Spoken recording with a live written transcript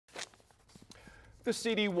The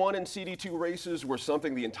CD1 and CD2 races were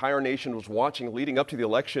something the entire nation was watching leading up to the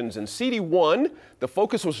elections. In CD1, the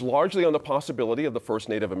focus was largely on the possibility of the first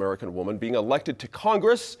Native American woman being elected to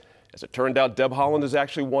Congress. As it turned out, Deb Haaland is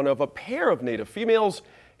actually one of a pair of Native females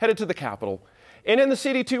headed to the Capitol. And in the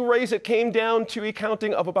CD2 race, it came down to a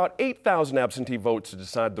counting of about 8,000 absentee votes to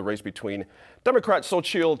decide the race between Democrat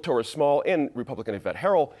Xochitl Torres Small and Republican Yvette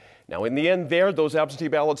Herrell. Now, in the end there, those absentee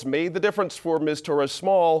ballots made the difference for Ms. Torres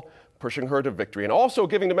Small, pushing her to victory, and also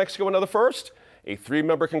giving New Mexico another first, a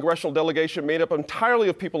 3-member congressional delegation made up entirely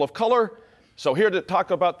of people of color. So here to talk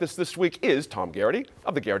about this week is Tom Garrity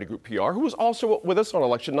of the Garrity Group PR, who was also with us on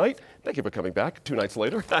election night. Thank you for coming back 2 nights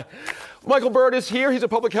later. Michael Byrd is here. He's a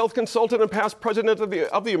public health consultant and past president of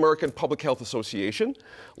the American Public Health Association.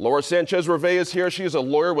 Laura Sanchez-Reve is here. She is a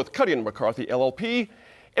lawyer with Cuddy & McCarthy, LLP.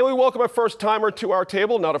 And we welcome a first-timer to our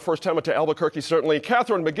table, not a first-timer to Albuquerque, certainly,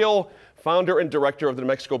 Catherine McGill, founder and director of the New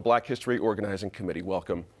Mexico Black History Organizing Committee.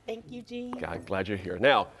 Welcome. Thank you, Gene. Glad you're here.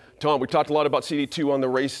 Now, Tom, we talked a lot about CD2 on the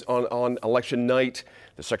race on election night.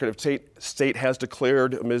 The Secretary of State has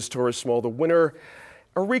declared Ms. Torres Small the winner.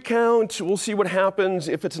 A recount, we'll see what happens.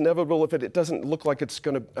 If it's inevitable, if it doesn't look like it's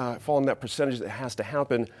going to fall in that percentage that has to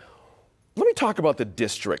happen. Let me talk about the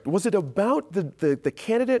district. Was it about the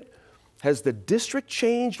candidate? Has the district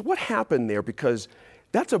changed? What happened there? Because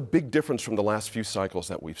that's a big difference from the last few cycles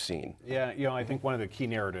that we've seen. Yeah, I think one of the key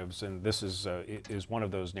narratives, and this is one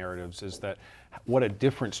of those narratives, is that what a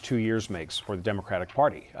difference 2 years makes for the Democratic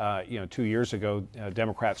Party. 2 years ago,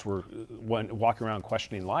 Democrats were walking around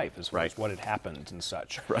questioning life as far as what had happened and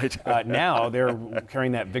such. Right. Now they're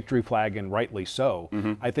carrying that victory flag, and rightly so.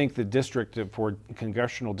 I think the district for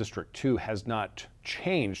Congressional District 2 has not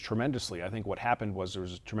changed tremendously. I think what happened was there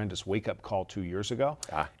was a tremendous wake-up call 2 years ago,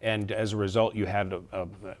 and as a result, you had an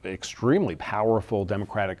extremely powerful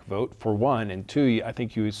Democratic vote for one, and two, I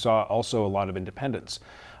think you saw also a lot of independents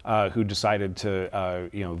who decided to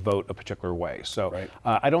vote a particular way. So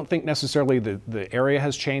I don't think necessarily the area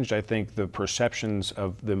has changed. I think the perceptions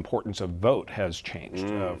of the importance of vote has changed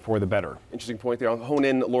for the better. Interesting point there. I'll hone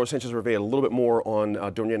in, Laura Sanchez-Reve, a little bit more on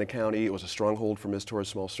Doña County. It was a stronghold for Ms. Torres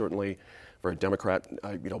Small, certainly. For a Democrat,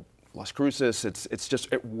 Las Cruces,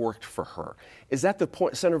 it worked for her. Is that the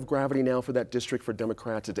center of gravity now for that district for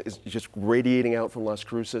Democrats? Is it just radiating out from Las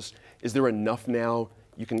Cruces? Is there enough now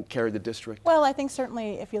you can carry the district? Well, I think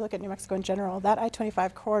certainly if you look at New Mexico in general, that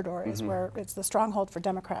I-25 corridor is where it's the stronghold for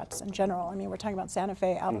Democrats in general. I mean, we're talking about Santa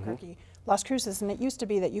Fe, Albuquerque, Las Cruces, and it used to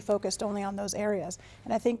be that you focused only on those areas.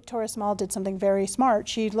 And I think Torres Small did something very smart.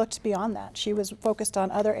 She looked beyond that. She was focused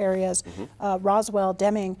on other areas, Roswell,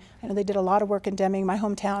 Deming. I know they did a lot of work in Deming, my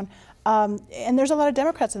hometown. And there's a lot of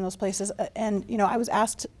Democrats in those places. And, I was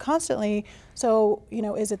asked constantly, so,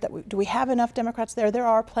 is it that do we have enough Democrats there? There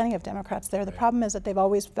are plenty of Democrats there. The problem is that they've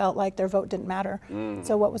always felt like their vote didn't matter.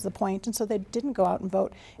 So what was the point? And so they didn't go out and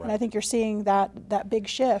vote. And I think you're seeing that big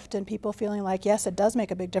shift and people feeling like, yes, it does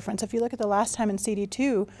make a big difference. If you look at the last time in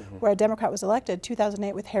CD2 where a Democrat was elected,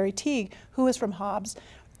 2008 with Harry Teague, who was from Hobbs,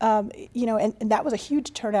 and that was a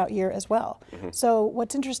huge turnout year as well. So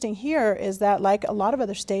what's interesting here is that, like a lot of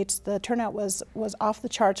other states, the turnout was off the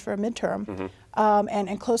charts for a midterm,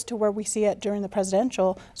 and close to where we see it during the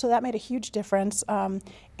presidential. So that made a huge difference.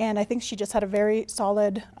 And I think she just had a very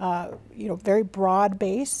solid, very broad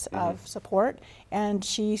base of support. And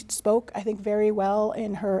she spoke, I think, very well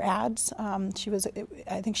in her ads.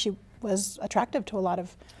 I think she was attractive to a lot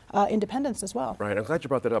of independents as well. Right, I'm glad you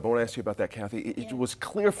brought that up. I want to ask you about that, Kathy. It was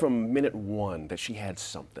clear from minute one that she had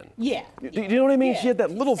something. Yeah. Do you know what I mean? She had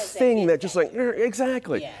that little thing that just like,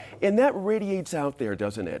 exactly. Yeah. And that radiates out there,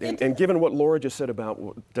 doesn't it? And given what Laura just said about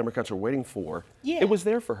what Democrats are waiting for, it was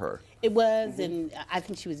there for her. It was, and I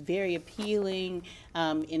think she was very appealing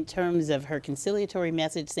in terms of her conciliatory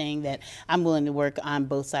message, saying that I'm willing to work on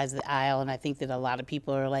both sides of the aisle. And I think that a lot of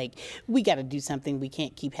people are like, we got to do something. We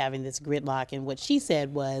can't keep having this gridlock. And what she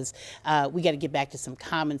said was, we got to get back to some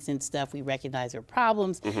common sense stuff. We recognize our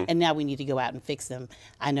problems, and now we need to go out and fix them.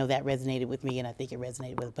 I know that resonated with me, and I think it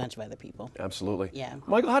resonated with a bunch of other people. Absolutely. Yeah.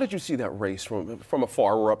 Michael, how did you see that race from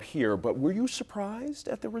afar? We're up here, but were you surprised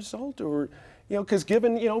at the result, or? Because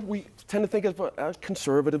given, we tend to think of a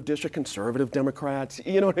conservative district, conservative Democrats,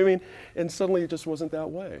 you know what I mean? And suddenly it just wasn't that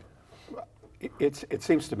way. It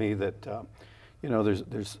seems to me that,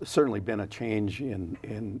 there's certainly been a change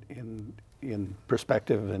in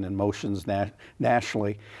perspective and emotions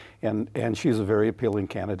nationally, and she's a very appealing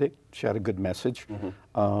candidate. She had a good message,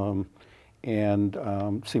 and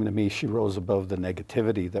seemed to me she rose above the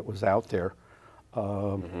negativity that was out there.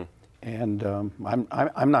 And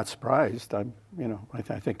I'm not surprised. I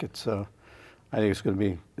think it's I think there's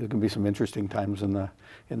going to be some interesting times in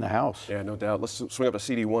the House. Yeah, no doubt. Let's swing up to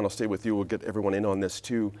CD1. I'll stay with you. We'll get everyone in on this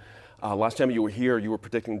too. Last time you were here, you were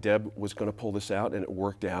predicting Deb was going to pull this out, and it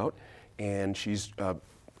worked out. And she's,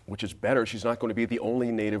 which is better, she's not going to be the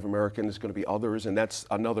only Native American. There's going to be others, and that's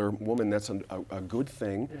another woman. That's a good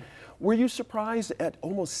thing. Yeah. Were you surprised at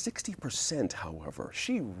almost 60%, however?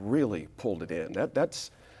 She really pulled it in.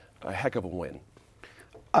 That's a heck of a win.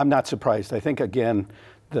 I'm not surprised. I think, again,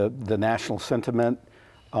 the national sentiment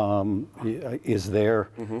is there.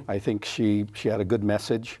 Mm-hmm. I think she had a good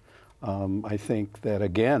message. I think that,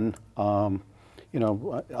 again, you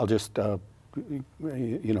know, I'll just,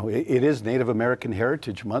 you know, it is Native American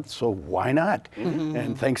Heritage Month, so why not? Mm-hmm.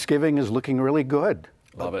 And Thanksgiving is looking really good.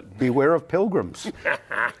 Love it. Beware of pilgrims.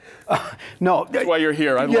 No, that's why you're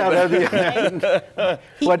here. I love it.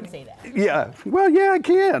 He can say that. Yeah, well, yeah, I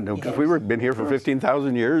can. Because we've been here for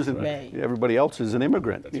 15,000 years, and everybody else is an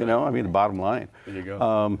immigrant. That's I mean, the bottom line. There you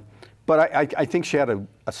go. But I think she had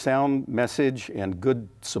a sound message and good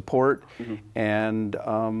support, mm-hmm. and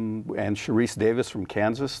Sharice Davis from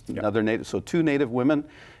Kansas, another Native. So 2 Native women,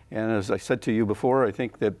 and as I said to you before, I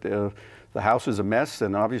think that the House is a mess,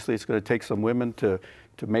 and obviously it's going to take some women to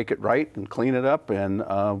make it right and clean it up. And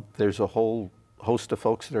there's a whole host of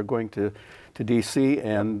folks that are going to D.C.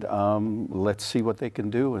 and let's see what they can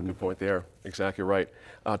do. And good point there. Exactly right.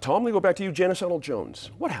 Tom, let me go back to you. Janice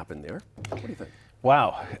Arnold-Jones. What happened there? What do you think?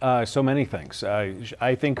 Wow, so many things.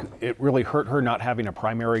 I think it really hurt her not having a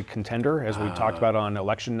primary contender, as we talked about on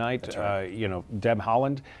election night. Right. You know, Deb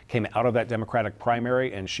Haaland came out of that Democratic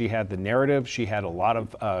primary, and she had the narrative. She had a lot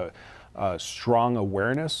of strong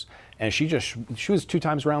awareness, and she was 2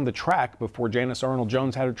 times around the track before Janice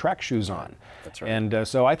Arnold-Jones had her track shoes on. That's right. And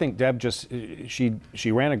so I think Deb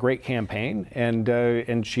she ran a great campaign,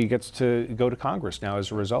 and she gets to go to Congress now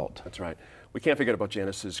as a result. That's right. We can't forget about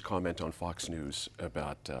Janice's comment on Fox News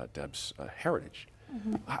about Deb's heritage.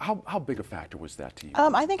 Mm-hmm. How big a factor was that to you?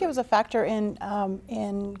 I think it was a factor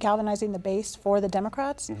in galvanizing the base for the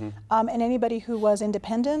Democrats, mm-hmm. And anybody who was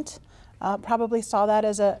independent probably saw that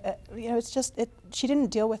as you know, she didn't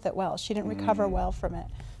deal with it well. She didn't recover well from it.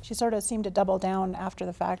 She sort of seemed to double down after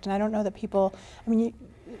the fact, and I don't know that people, I mean,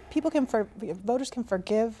 voters can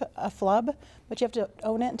forgive a flub, but you have to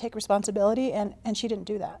own it and take responsibility, and she didn't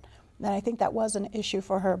do that. And I think that was an issue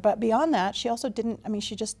for her. But beyond that, she also didn't, I mean,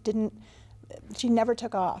 she never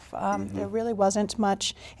took off. Mm-hmm. There really wasn't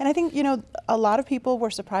much. And I think, you know, a lot of people were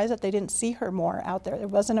surprised that they didn't see her more out there. There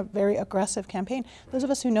wasn't a very aggressive campaign. Those of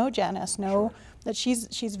us who know Janice know that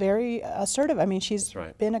she's very assertive. I mean, she's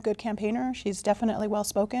been a good campaigner. She's definitely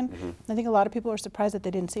well-spoken. Mm-hmm. I think a lot of people were surprised that they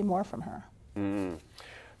didn't see more from her.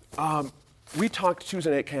 Mm-hmm. We talked,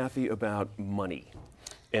 Susan and Kathy, about money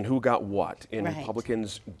and who got what. And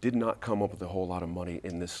Republicans did not come up with a whole lot of money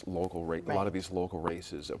in this local race, a lot of these local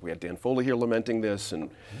races. We had Dan Foley here lamenting this, and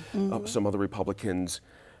some other Republicans.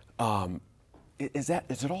 Is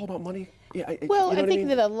it all about money? Yeah, well, I think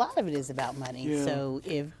that a lot of it is about money. Yeah. So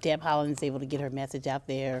if Deb Haaland is able to get her message out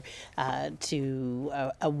there to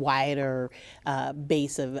a wider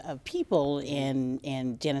base of people,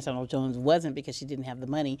 and Janice Arnold-Jones wasn't because she didn't have the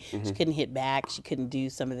money, she couldn't hit back, she couldn't do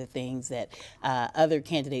some of the things that other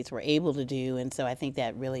candidates were able to do, and so I think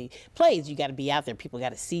that really plays. You got to be out there. People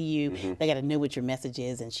got to see you. They got to know what your message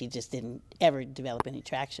is, and she just didn't ever develop any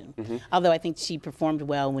traction. Although I think she performed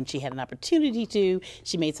well when she had an opportunity to.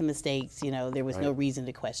 She made some mistakes. You know, there was no reason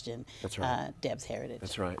to question Deb's heritage.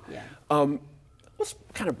 That's right. Yeah. Let's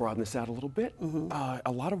kind of broaden this out a little bit.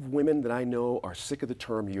 A lot of women that I know are sick of the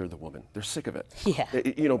term "you're the woman." They're sick of it. Yeah.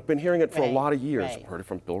 You know, been hearing it for a lot of years. We've heard it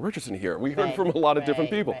from Bill Richardson here. We heard it from a lot of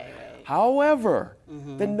different people. However,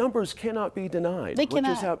 the numbers cannot be denied. They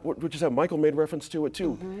cannot. Which is how Michael made reference to it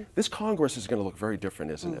too. This Congress is going to look very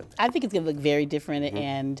different, isn't it? I think it's going to look very different,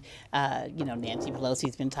 and you know, Nancy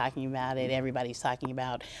Pelosi's been talking about it. Everybody's talking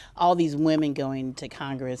about all these women going to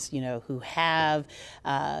Congress, you know, who have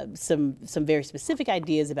some very specific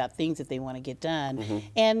ideas about things that they want to get done.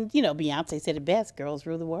 And you know, Beyonce said it best: "Girls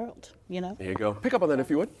rule the world." You know. There you go. Pick up on that if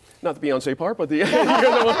you would. Not the Beyonce part, but the.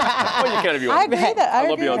 Well, you can if you want. I agree that. I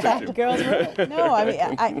love Beyonce too. Girls rule. No, I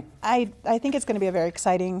mean, I think it's going to be a very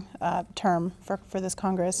exciting term for this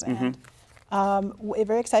Congress, and a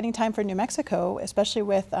very exciting time for New Mexico, especially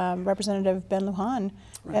with Representative Ben Lujan,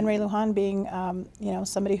 Ben Ray Lujan being you know,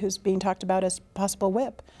 somebody who's being talked about as possible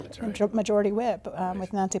whip, majority whip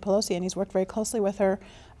with Nancy Pelosi, and he's worked very closely with her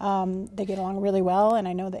They get along really well, and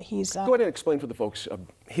I know that he's... Go ahead and explain for the folks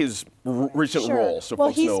his recent Sure. role, so well,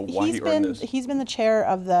 folks know why he earned this. He's been the chair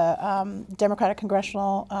of the Democratic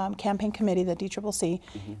Congressional Campaign Committee, the DCCC,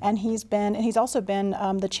 and he's also been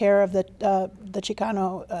the chair of the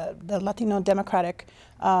Chicano, the Latino Democratic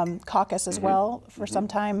Caucus as well for some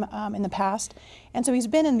time in the past. And so he's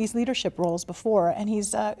been in these leadership roles before, and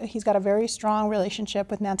he's got a very strong relationship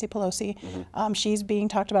with Nancy Pelosi. She's being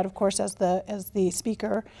talked about, of course, as the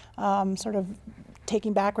speaker, sort of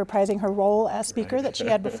taking back, reprising her role as speaker that she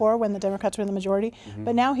had before when the Democrats were in the majority.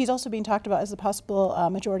 But now he's also being talked about as the possible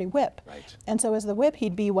majority whip. Right. And so as the whip,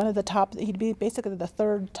 he'd be one of the top, he'd be basically the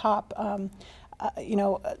third top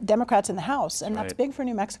Democrats in the House, and that's big for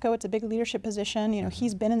New Mexico. It's a big leadership position. You know,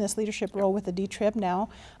 he's been in this leadership role with the D-Trib now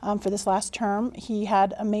for this last term. He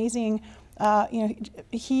had amazing.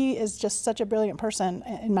 He is just such a brilliant person,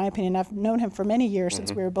 in my opinion. I've known him for many years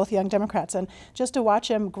since we were both young Democrats, and just to watch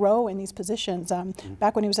him grow in these positions,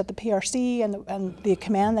 back when he was at the PRC and the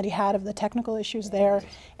command that he had of the technical issues there,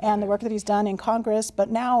 and the work that he's done in Congress, but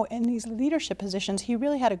now in these leadership positions, he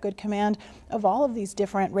really had a good command of all of these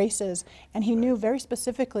different races, and he knew very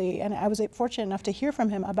specifically, and I was fortunate enough to hear from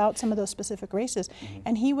him about some of those specific races,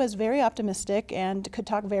 and he was very optimistic and could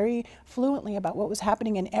talk very fluently about what was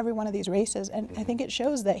happening in every one of these races. And I think it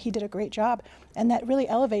shows that he did a great job, and that really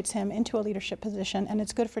elevates him into a leadership position, and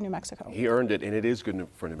it's good for New Mexico. He earned it, and it is good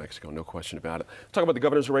for New Mexico, no question about it. Talk about the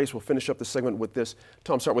governor's race. We'll finish up the segment with this.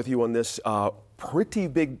 Tom, start with you on this. Pretty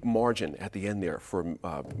big margin at the end there for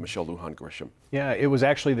Michelle Lujan Grisham. Yeah, it was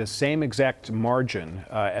actually the same exact margin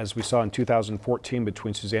as we saw in 2014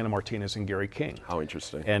 between Susana Martinez and Gary King. How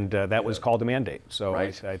interesting. And that was called a mandate. So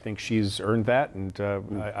I think she's earned that, and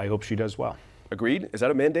I hope she does well. Agreed? Is that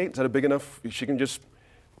a mandate? Is that a big enough? She can just,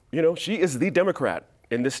 she is the Democrat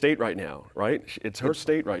in this state right now, right? It's her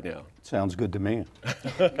state right now. Sounds good to me.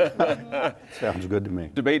 Sounds good to me.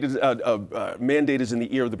 Debate is, mandate is in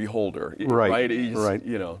the ear of the beholder. Right. Right.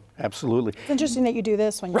 Absolutely. It's interesting that you do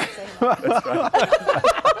this when you're saying that.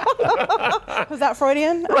 Was that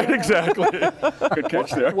Freudian? Right, exactly. Good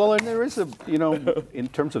catch there. Well, and there is in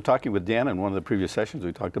terms of talking with Dan in one of the previous sessions,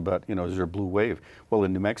 we talked about, is there a blue wave? Well,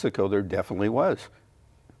 in New Mexico, there definitely was.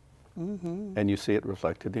 And you see it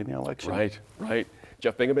reflected in the election. Right.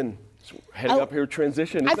 Jeff Bingaman heading up here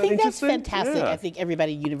transition. I think that's fantastic. Yeah. I think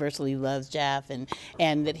everybody universally loves Jeff, and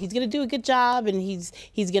that he's going to do a good job, and he's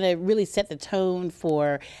going to really set the tone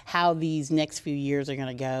for how these next few years are going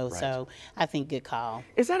to go. Right. So I think good call.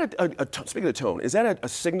 Is that speaking of the tone, is that a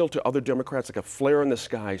signal to other Democrats, like a flare in the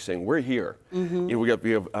sky saying, we're here? We have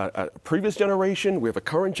a previous generation, we have a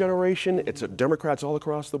current generation, it's Democrats all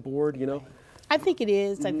across the board, I think it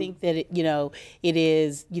is. I think that, it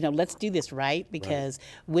is, let's do this right, because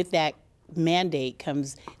with that mandate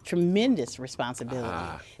comes tremendous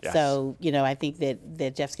responsibility. Yes. So, I think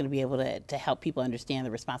that Jeff's going to be able to help people understand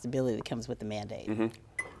the responsibility that comes with the mandate.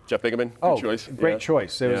 Jeff Bingaman, good choice. Great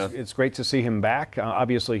choice. It's great to see him back.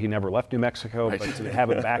 Obviously, he never left New Mexico, but to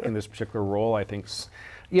have him back in this particular role, I think,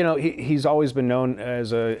 he's always been known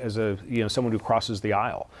as someone who crosses the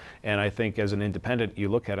aisle. And I think as an independent, you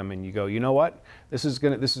look at him and you go, you know what? This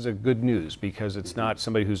is a good news, because it's not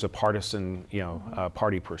somebody who's a partisan,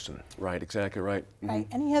 party person. Right, exactly right. Right,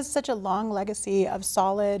 and he has such a long legacy of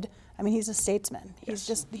solid. I mean, he's a statesman. He's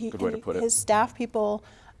good way to put it. His staff people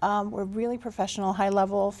were really professional,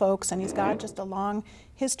 high-level folks, and he's got just a long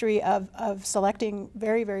history of selecting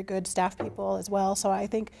very, very good staff people as well. So I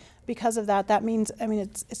think because of that, that means,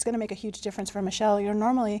 it's going to make a huge difference for Michelle.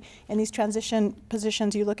 Normally in these transition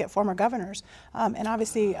positions, you look at former governors, and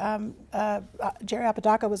obviously Jerry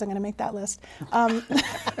Apodaca wasn't going to make that list. But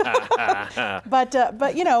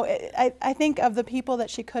I think of the people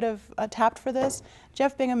that she could have tapped for this,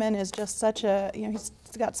 Jeff Bingaman is just such a, he's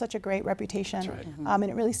got such a great reputation, and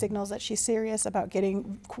it really signals that she's serious about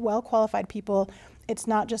getting well-qualified people. It's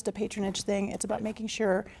not just a patronage thing. It's about making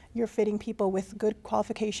sure you're fitting people with good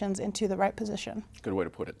qualifications into the right position. Good way to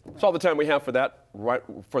put it. That's all the time we have for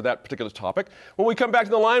that particular topic. When we come back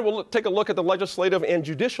to the line, we'll take a look at the legislative and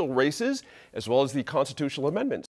judicial races, as well as the constitutional amendments.